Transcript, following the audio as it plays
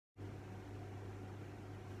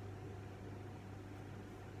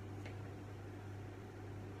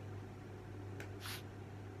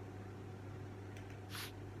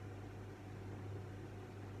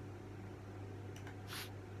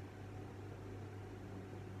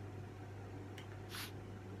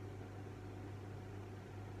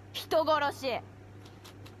人殺し。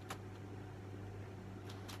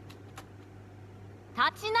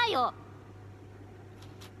立ちなよ。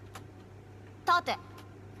立て。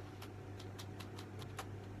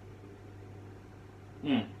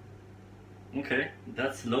Okay,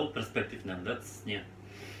 that's low perspective now. That's yeah.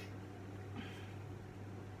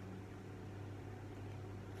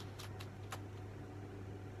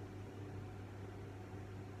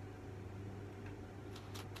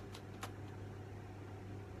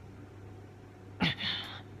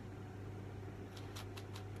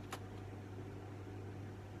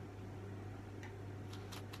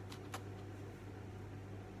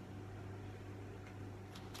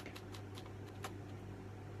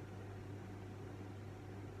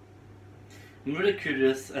 I'm really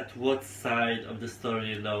curious at what side of the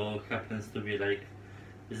story Lo happens to be like.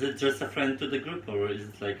 Is it just a friend to the group, or is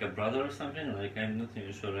it like a brother or something? Like, I'm not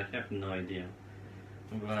even sure, I have no idea.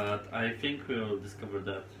 But I think we'll discover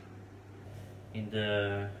that in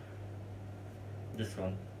this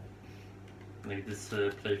one. Like this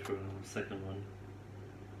playthrough, second one.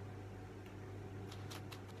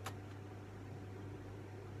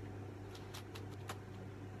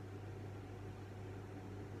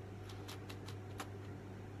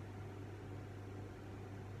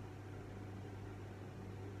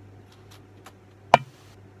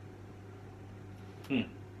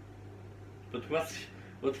 But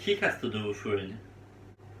what he has to do with Rin?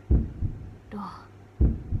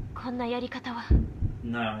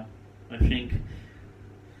 No, I think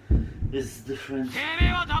it's different.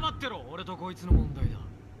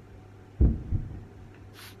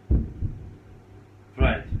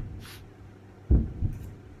 Right.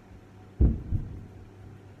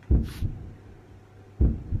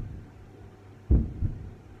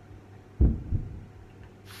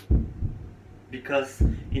 Because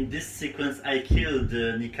in this sequence I killed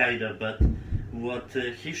Nikaido, but what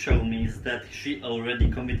he showed me is that she already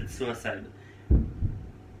committed suicide,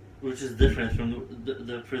 which is different from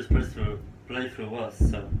the first playthrough was.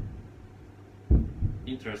 So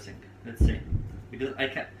interesting. Let's see, because I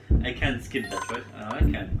can't skip that, right? I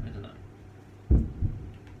can. I don't know.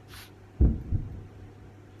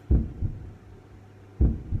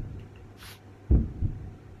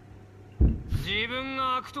 自分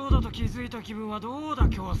が悪党だと気づいた気分はどうだ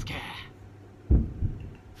京介。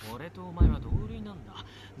俺とお前は同類なんだ。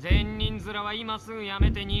善人面は今すぐや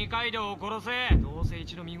めて二階堂を殺せ。どうせ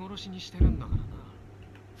一度見殺しにしてるんだか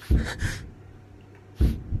らな。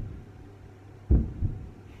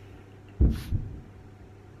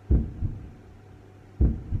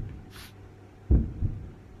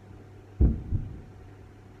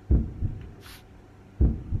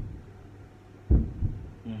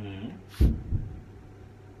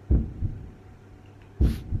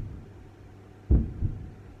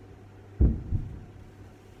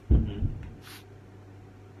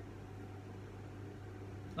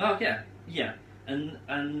Oh yeah, and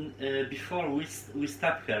before we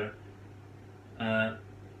stop her,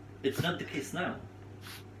 it's not the case now.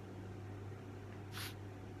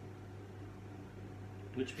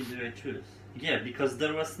 Which one did I choose? Yeah, because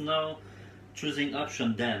there was no choosing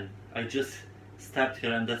option then. I just stabbed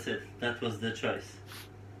her and that's it. That was the choice.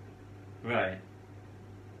 Right.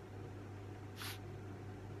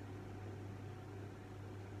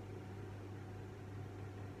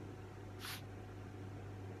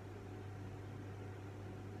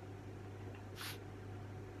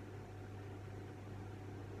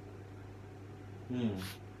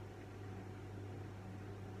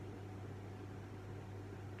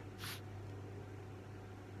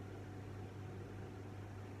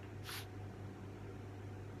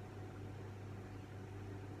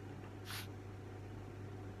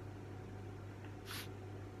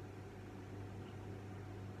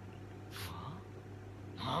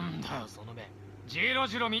なんだよその目。じろ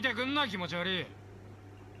じろ見てくんな気持ち悪い。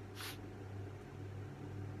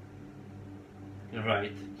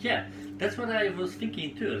Right. Yeah, that's what I was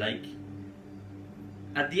thinking too. Like,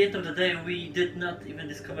 at the end of the day, we did not even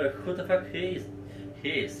discover who the fuck he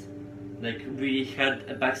is. Like, we had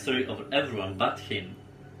a backstory of everyone but him.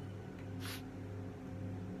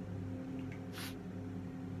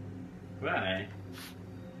 Right.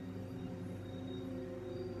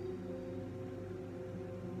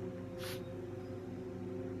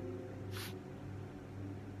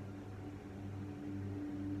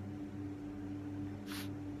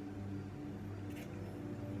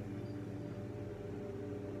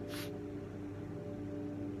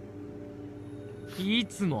 い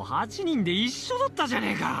つも8人で一緒だったじゃ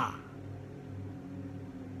ねえか。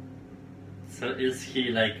So is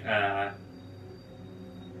he like a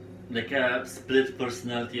split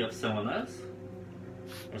personality of someone else?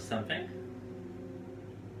 or something.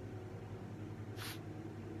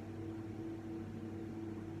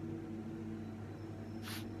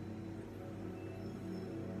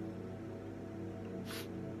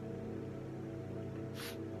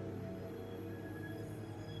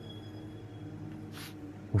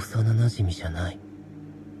幼馴染じゃない。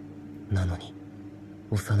なのに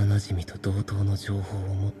幼馴染と同等の情報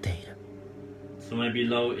を持っている。 So maybe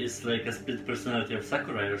Lo is like a split personality of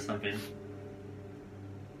Sakurai or something.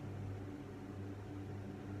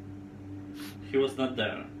 He was not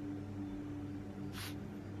there.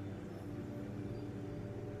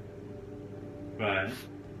 Right.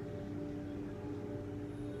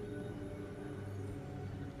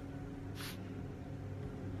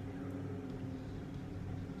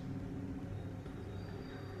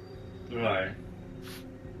 Right.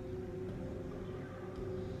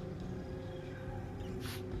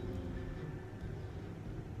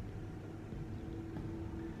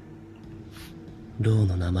 Lo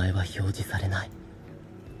の名前は表示されない。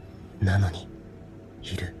なのに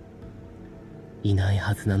いる。いない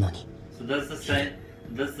はずなのに。 So that's the same.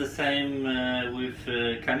 That's the same with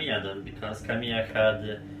Kamiya then, because Kamiya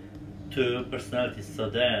had two personalities. So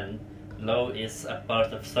then, Lo is a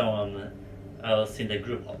part of someone else in the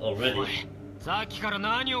group already. おい、さっきから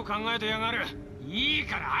何を考えてやがる。いい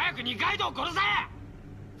から早く二階堂を殺せ。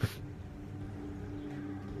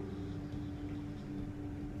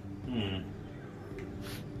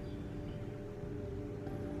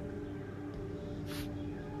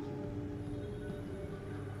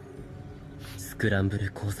スクランブ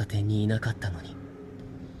ル交差点にいなかったのに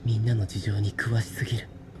みんなの事情に詳しすぎる。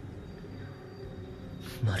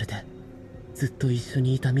まるでずっと一緒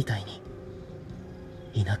にいたみたいに。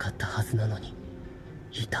いなかったはずなのに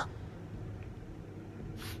いた。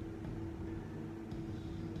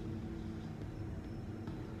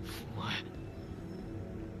お前。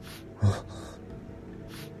あ、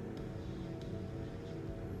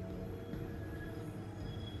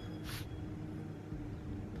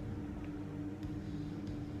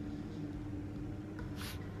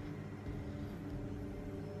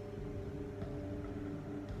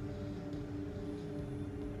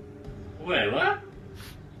Wait, what?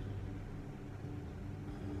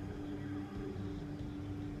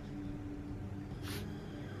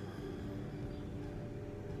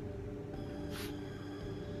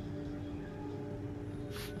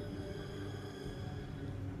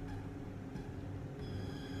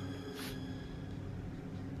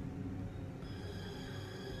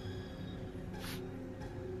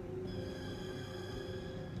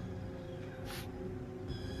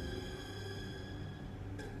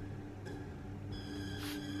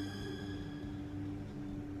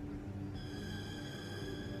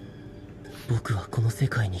僕はこの世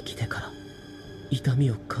界に来てから痛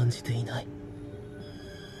みを感じていない。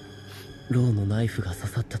ローのナイフが刺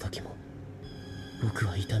さった時も僕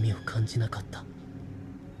は痛みを感じなかった。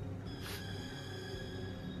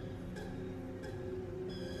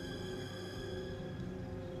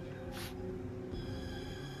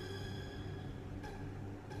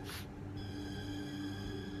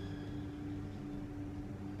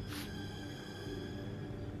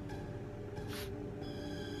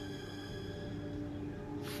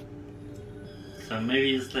So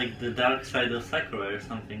maybe it's like the dark side of Sakurai or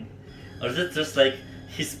something. Or is it just like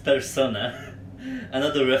his persona?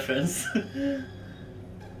 Another reference?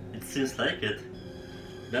 It seems like it.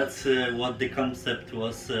 That's what the concept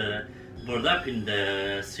was brought up in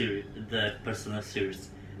the series, the Persona series.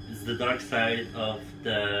 It's the dark side of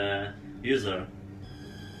the user.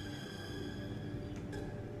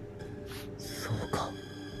 そうか。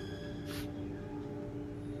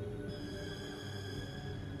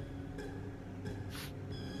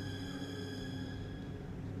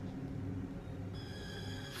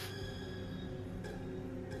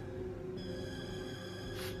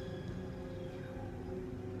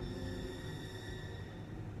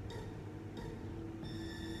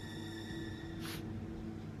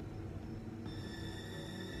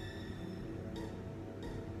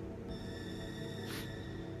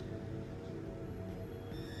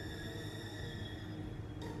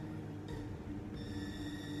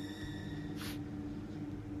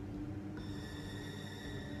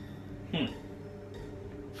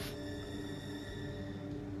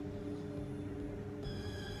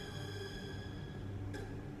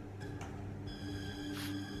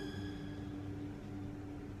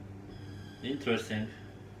Interesting.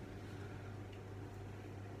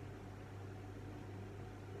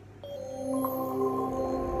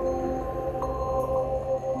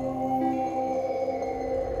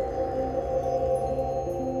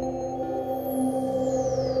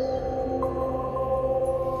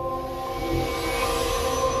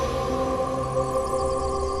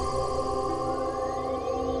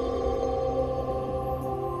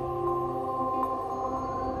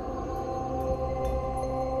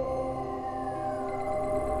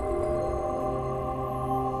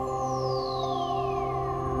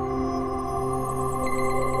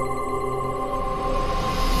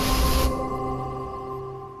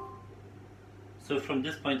 So from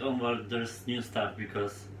this point onward, there's new stuff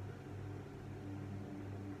because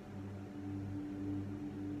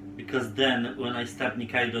then when I stabbed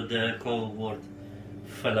Nikaido, the whole world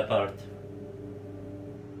fell apart.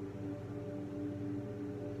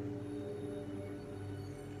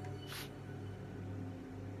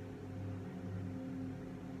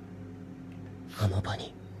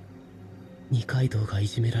 Nikaido がい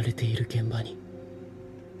じめられている現場に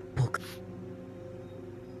僕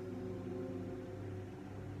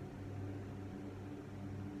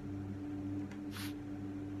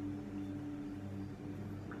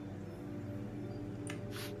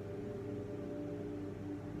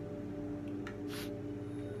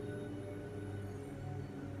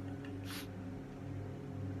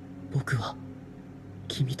は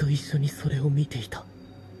君と一緒にそれを見ていた。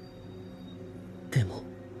でも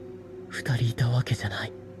二人いたわけじゃな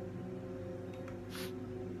い。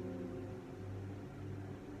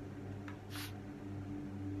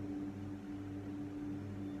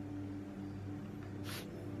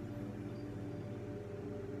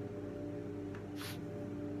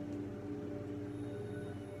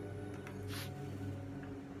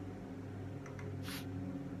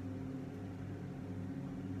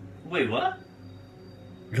Wait, what?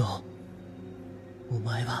 ロー、お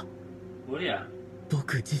前は Well, yeah.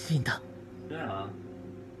 僕自身だ。Yeah.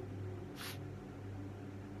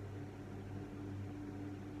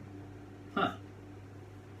 Huh.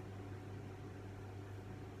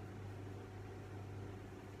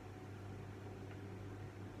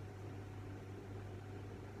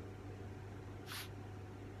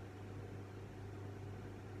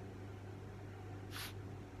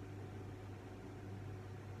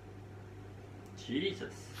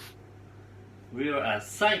 Jesus. We are a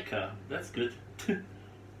psycho. That's good.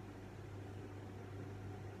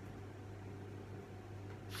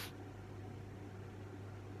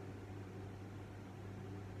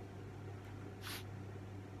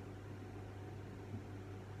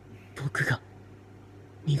 僕が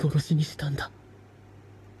見殺しにしたんだ。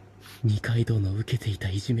二階堂の受けていた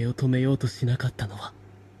いじめを止めようとしなかったのは。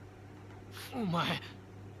お前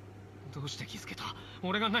どうして気づけた？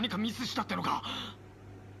俺が何かミスしたってのか？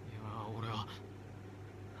いや俺は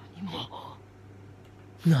何も。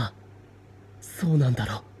なあ、そうなんだ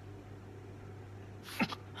ろ。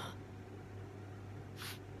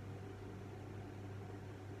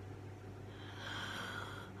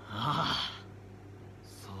ああ、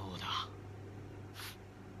そうだ。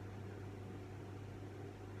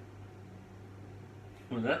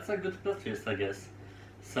Well, that's a good plot twist, I guess.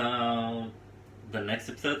 So, the next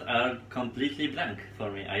episode are completely blank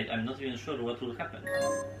for me. I'm not even sure what will happen.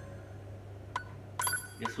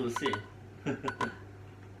 Guess we'll see.